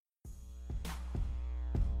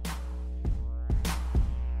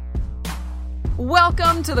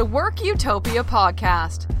Welcome to the Work Utopia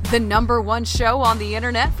podcast, the #1 show on the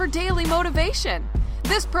internet for daily motivation.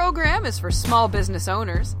 This program is for small business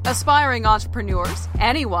owners, aspiring entrepreneurs,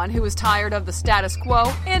 anyone who is tired of the status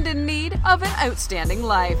quo and in need of an outstanding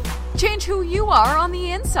life. Change who you are on the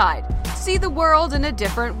inside, see the world in a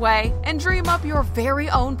different way, and dream up your very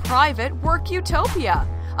own private work utopia,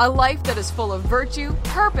 a life that is full of virtue,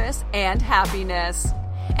 purpose, and happiness.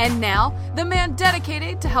 And now, the man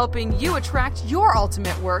dedicated to helping you attract your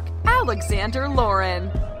ultimate work, Alexander Lauren.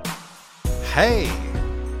 Hey!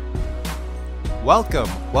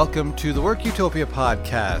 Welcome to the Work Utopia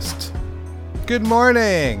podcast. Good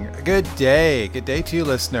morning, good day to you,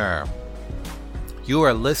 listener. You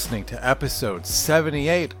are listening to episode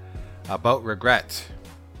 78 about regret.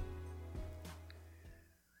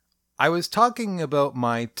 I was talking about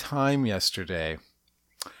my time yesterday,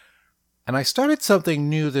 and I started something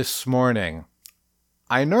new this morning.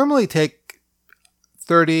 I normally take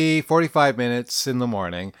 45 minutes in the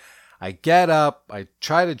morning. I get up, I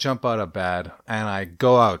try to jump out of bed, and I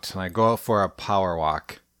go out for a power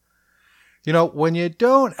walk. You know, when you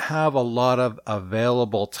don't have a lot of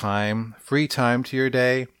available time, free time to your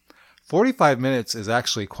day, 45 minutes is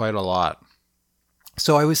actually quite a lot.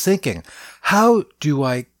 So I was thinking, how do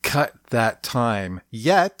I cut that time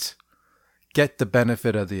yet get the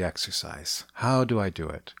benefit of the exercise? How do I do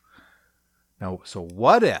it? Now, so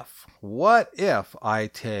what if I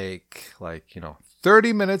take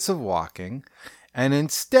 30 minutes of walking and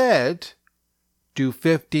instead do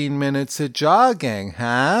 15 minutes of jogging?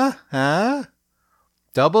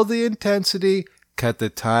 Double the intensity, cut the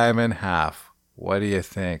time in half. What do you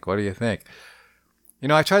think? You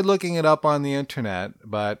know, I tried looking it up on the internet,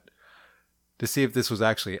 but to see if this was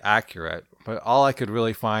actually accurate, but all I could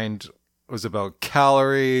really find was about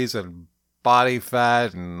calories and body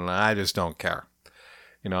fat, and I just don't care.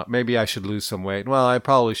 You know, maybe I should lose some weight. Well, I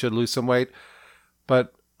probably should lose some weight,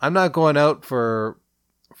 but I'm not going out for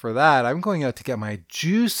that. I'm going out to get my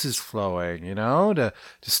juices flowing, you know, to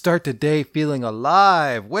start the day feeling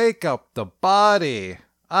alive, wake up the body.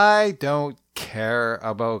 I don't care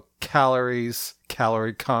about calories,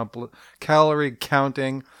 calorie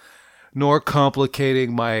counting, nor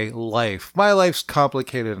complicating my life. My life's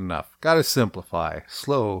complicated enough. Gotta simplify.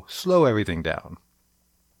 Slow everything down.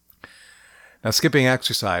 Now, skipping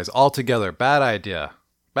exercise altogether, bad idea.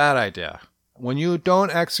 When you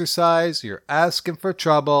don't exercise, you're asking for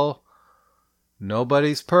trouble.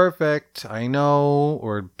 Nobody's perfect. I know,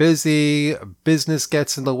 we're busy. Business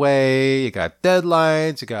gets in the way. You got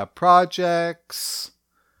deadlines. You got projects.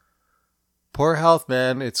 Poor health,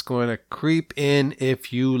 man. It's going to creep in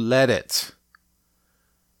if you let it.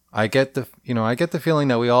 I get the feeling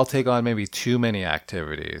that we all take on maybe too many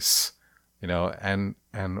activities, you know, and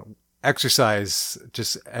exercise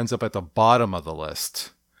just ends up at the bottom of the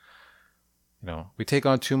list. You know, we take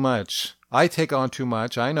on too much. I take on too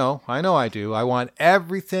much. I know I do. I want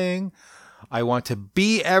everything. I want to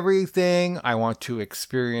be everything. I want to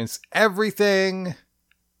experience everything.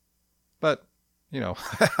 But, you know,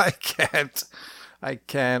 I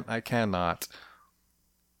cannot.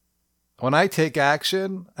 When I take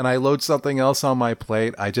action and I load something else on my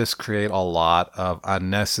plate, I just create a lot of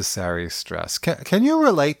unnecessary stress. Can you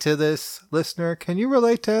relate to this, listener? Can you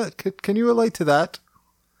relate to that?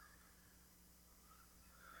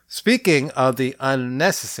 Speaking of the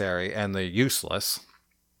unnecessary and the useless,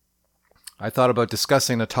 I thought about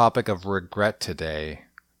discussing the topic of regret today.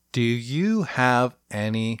 Do you have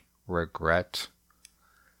any regret?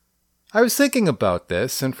 I was thinking about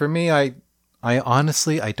this, and for me, I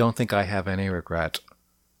honestly don't think I have any regret.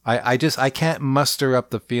 I can't muster up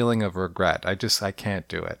the feeling of regret. I can't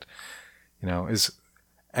do it. You know,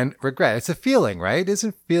 and regret, it's a feeling, right?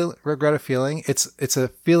 Isn't regret a feeling? It's a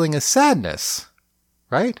feeling of sadness,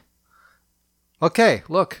 right? Okay,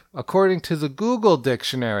 look, according to the Google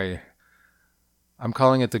dictionary, I'm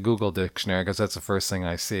calling it the Google dictionary because that's the first thing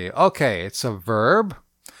I see. Okay, it's a verb.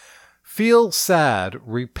 Feel sad,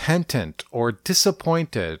 repentant, or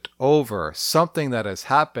disappointed over something that has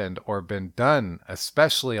happened or been done,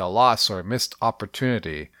 especially a loss or missed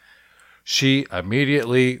opportunity. She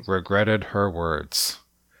immediately regretted her words.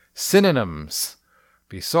 Synonyms: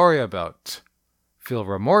 be sorry about, feel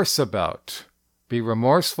remorse about, be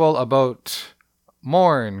remorseful about,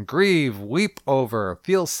 mourn, grieve, weep over,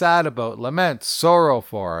 feel sad about, lament, sorrow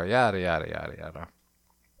for, yada, yada, yada, yada.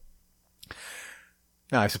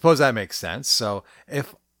 Now, I suppose that makes sense. So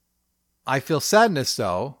if I feel sadness,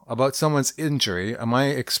 though, about someone's injury, am I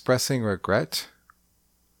expressing regret?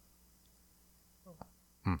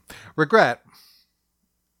 Regret,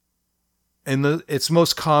 in its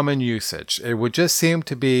most common usage, it would just seem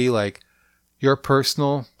to be like your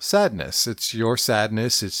personal sadness. It's your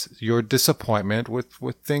sadness. It's your disappointment with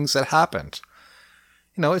things that happened.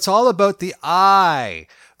 You know, it's all about the I,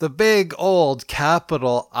 the big old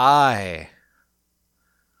capital I.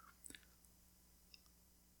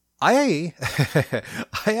 I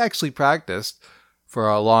actually practiced for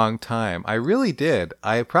a long time. I really did.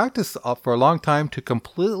 I practiced for a long time to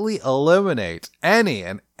completely eliminate any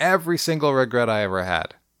and every single regret I ever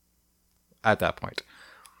had at that point.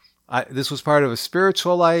 This was part of a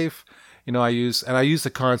spiritual life. You know, I use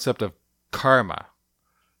the concept of karma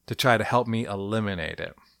to try to help me eliminate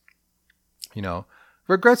it. You know,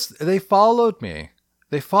 regrets, they followed me.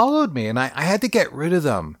 And I had to get rid of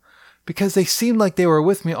them because they seemed like they were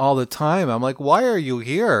with me all the time. I'm like, why are you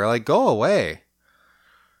here? Like, go away.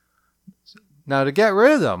 Now, to get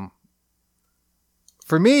rid of them,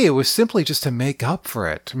 for me, it was simply just to make up for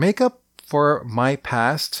it. To make up for my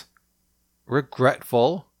past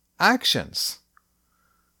regretful actions.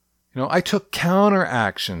 You know, I took counter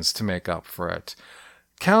actions to make up for it.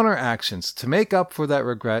 Counter actions to make up for that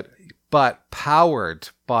regret, but powered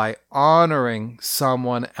by honoring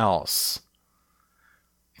someone else.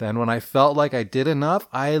 Then when I felt like I did enough,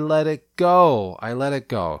 I let it go.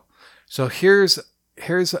 So here's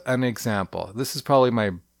an example. This is probably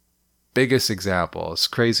my biggest example, as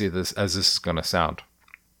crazy as this is going to sound.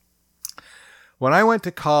 When I went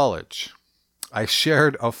to college, I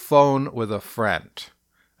shared a phone with a friend.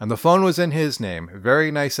 And the phone was in his name.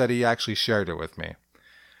 Very nice that he actually shared it with me.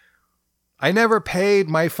 I never paid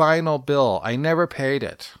my final bill. I never paid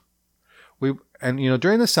it.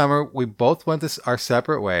 During the summer, we both went our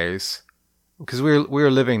separate ways because we were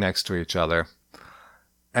living next to each other.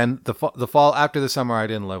 And the fall after the summer,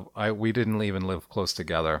 we didn't even live close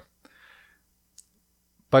together.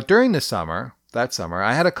 But during that summer,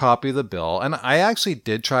 I had a copy of the bill, and I actually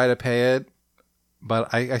did try to pay it, but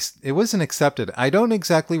it wasn't accepted. I don't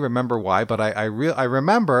exactly remember why, but I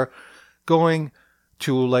remember going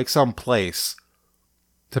to like some place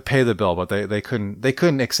to pay the bill, but they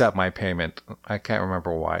couldn't accept my payment. I can't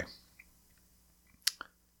remember why.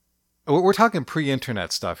 We're talking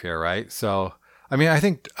pre-internet stuff here, right? So, I mean, I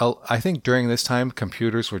think during this time,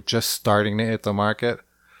 computers were just starting to hit the market.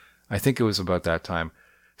 I think it was about that time.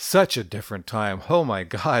 Such a different time. Oh my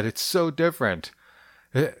God, it's so different.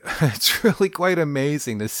 It's really quite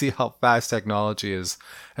amazing to see how fast technology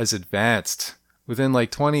has advanced. Within like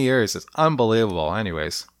 20 years, it's unbelievable.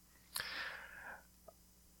 Anyways,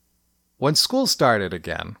 when school started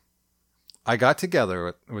again, I got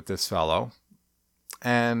together with this fellow,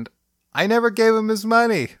 and I never gave him his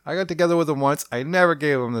money. I got together with him once. I never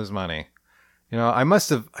gave him his money. You know, I must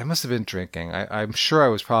have been drinking. I'm sure I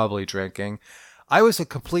was probably drinking. I was a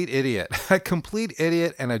complete idiot,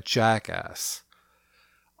 and a jackass.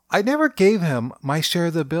 I never gave him my share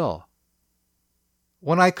of the bill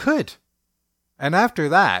when I could. And after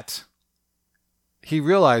that, he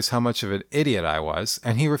realized how much of an idiot I was,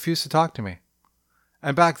 and he refused to talk to me.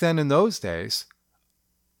 And back then in those days,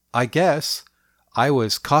 I guess I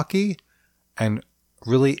was cocky and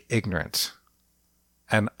really ignorant.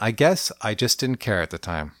 And I guess I just didn't care at the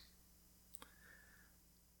time.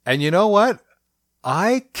 And you know what?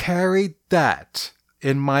 I carried that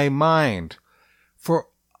in my mind for,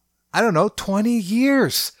 20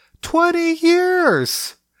 years. 20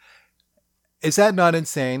 years! Is that not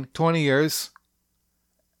insane? 20 years?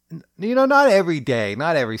 You know, not every day,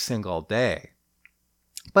 not every single day.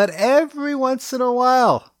 But every once in a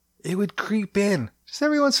while, it would creep in. Just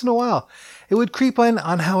every once in a while. It would creep in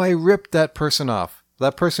on how I ripped that person off.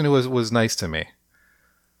 That person who was nice to me.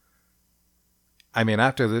 I mean,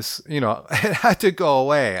 after this, it had to go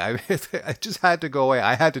away. It just had to go away.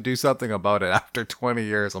 I had to do something about it after 20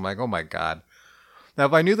 years. I'm like, oh my God. Now,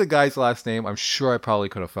 if I knew the guy's last name, I'm sure I probably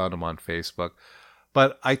could have found him on Facebook.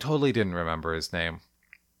 But I totally didn't remember his name.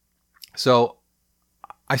 So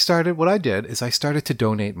what I did is I started to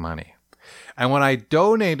donate money. And when I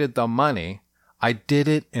donated the money, I did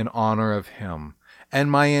it in honor of him. And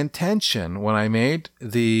my intention when I made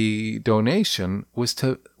the donation was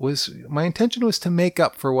to make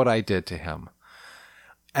up for what I did to him.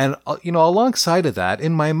 And, alongside of that,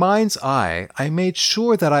 in my mind's eye, I made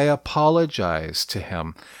sure that I apologized to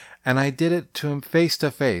him. And I did it to him face to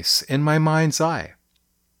face in my mind's eye.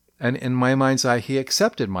 And in my mind's eye, he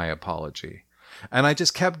accepted my apology. And I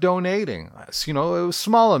just kept donating. It was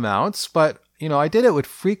small amounts, but, I did it with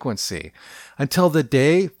frequency until the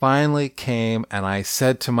day finally came and I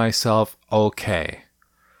said to myself, okay,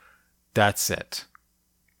 that's it.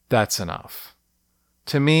 That's enough.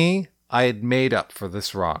 To me, I had made up for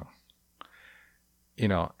this wrong.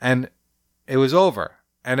 And it was over.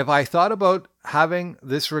 And if I thought about having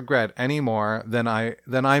this regret anymore, then I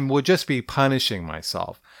would just be punishing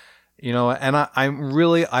myself. And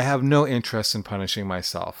I have no interest in punishing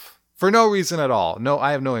myself for no reason at all. No,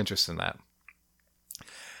 I have no interest in that.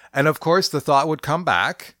 And of course, the thought would come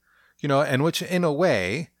back, and which in a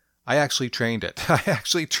way, I actually trained it. I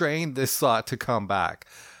actually trained this thought to come back.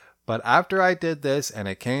 But after I did this and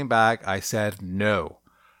it came back, I said, no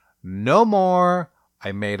more.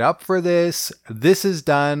 I made up for this. This is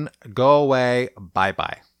done. Go away.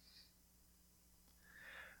 Bye-bye.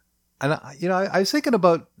 And, I was thinking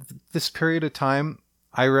about this period of time.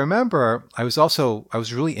 I remember I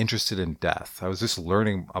was really interested in death. I was just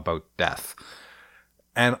learning about death.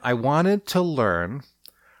 And I wanted to learn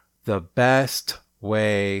the best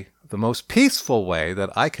way, the most peaceful way that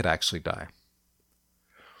I could actually die.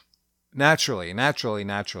 Naturally.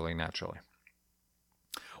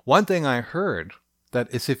 One thing I heard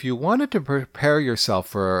that is if you wanted to prepare yourself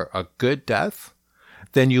for a good death,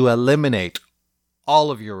 then you eliminate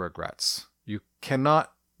all of your regrets. You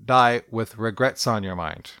cannot die with regrets on your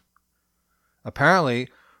mind. Apparently,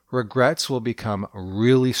 regrets will become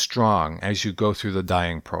really strong as you go through the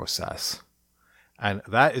dying process. And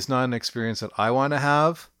that is not an experience that I want to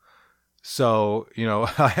have. So,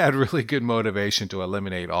 I had really good motivation to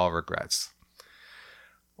eliminate all regrets.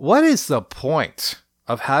 What is the point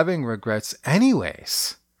of having regrets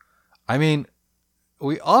anyways? I mean,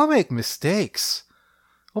 we all make mistakes.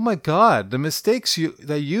 Oh my God, the mistakes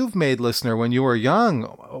that you've made, listener, when you were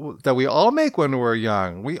young, that we all make when we're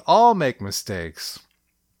young. We all make mistakes.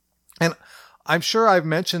 And I'm sure I've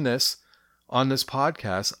mentioned this on this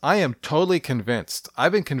podcast. I am totally convinced.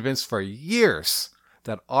 I've been convinced for years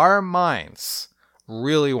that our minds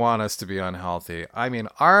really want us to be unhealthy. I mean,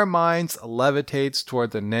 our minds levitates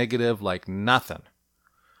toward the negative like nothing.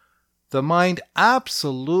 The mind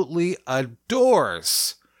absolutely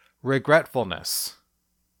adores regretfulness.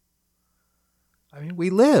 I mean, we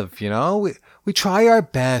live, we try our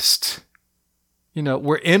best.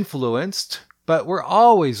 We're influenced, but we're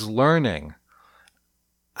always learning.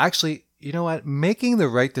 Actually, you know what? Making the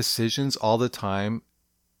right decisions all the time,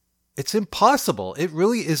 it's impossible. It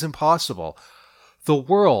really is impossible. The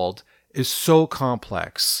world is so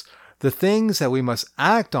complex. The things that we must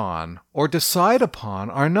act on or decide upon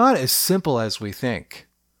are not as simple as we think.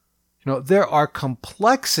 There are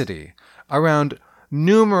complexity around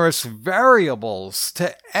numerous variables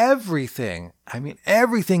to everything. I mean,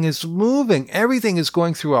 everything is moving. Everything is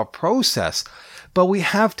going through a process. But we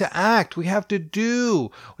have to act. We have to do.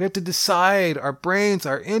 We have to decide. Our brains,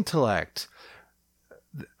 our intellect.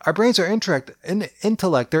 Our brains are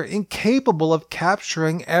intellect. They're incapable of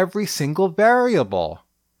capturing every single variable.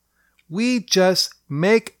 We just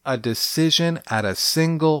make a decision at a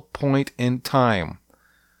single point in time,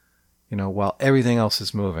 while everything else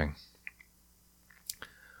is moving.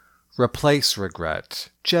 Replace regret.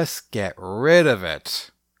 Just get rid of it.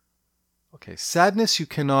 Okay, sadness you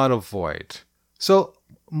cannot avoid. So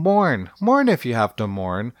mourn. Mourn if you have to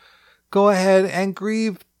mourn. Go ahead and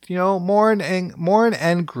grieve. Mourn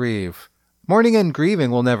and grieve. Mourning and grieving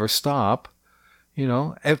will never stop.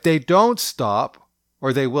 If they don't stop,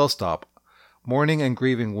 or they will stop, mourning and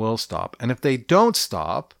grieving will stop. And if they don't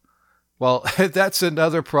stop, well, that's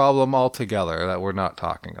another problem altogether that we're not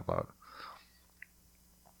talking about.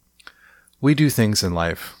 We do things in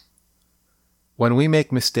life. When we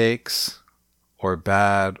make mistakes, or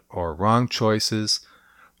bad or wrong choices,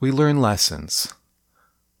 we learn lessons.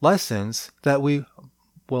 Lessons that we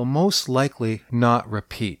will most likely not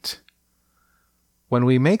repeat. When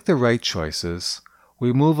we make the right choices,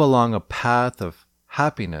 we move along a path of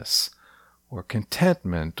happiness or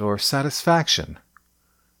contentment or satisfaction.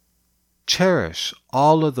 Cherish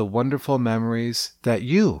all of the wonderful memories that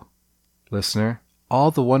you, listener, all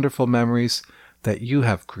the wonderful memories that you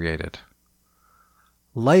have created.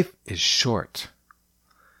 Life is short.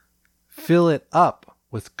 Fill it up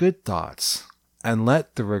with good thoughts and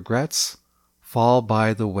let the regrets fall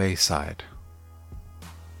by the wayside.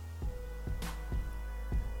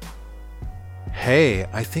 Hey,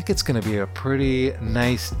 I think it's going to be a pretty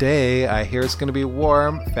nice day. I hear it's going to be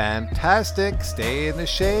warm. Fantastic. Stay in the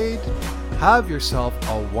shade. Have yourself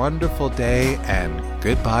a wonderful day and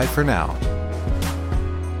goodbye for now.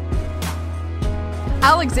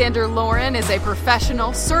 Alexander Lauren is a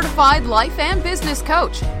professional, certified life and business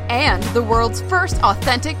coach and the world's first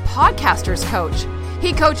authentic podcasters coach.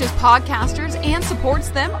 He coaches podcasters and supports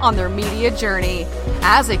them on their media journey.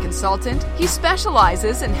 As a consultant, he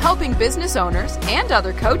specializes in helping business owners and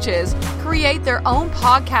other coaches create their own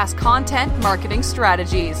podcast content marketing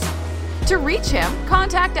strategies. To reach him,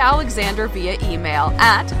 contact Alexander via email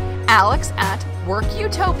at alex@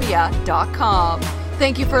 workutopia.com.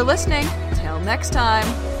 Thank you for listening. Till next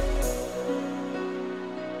time.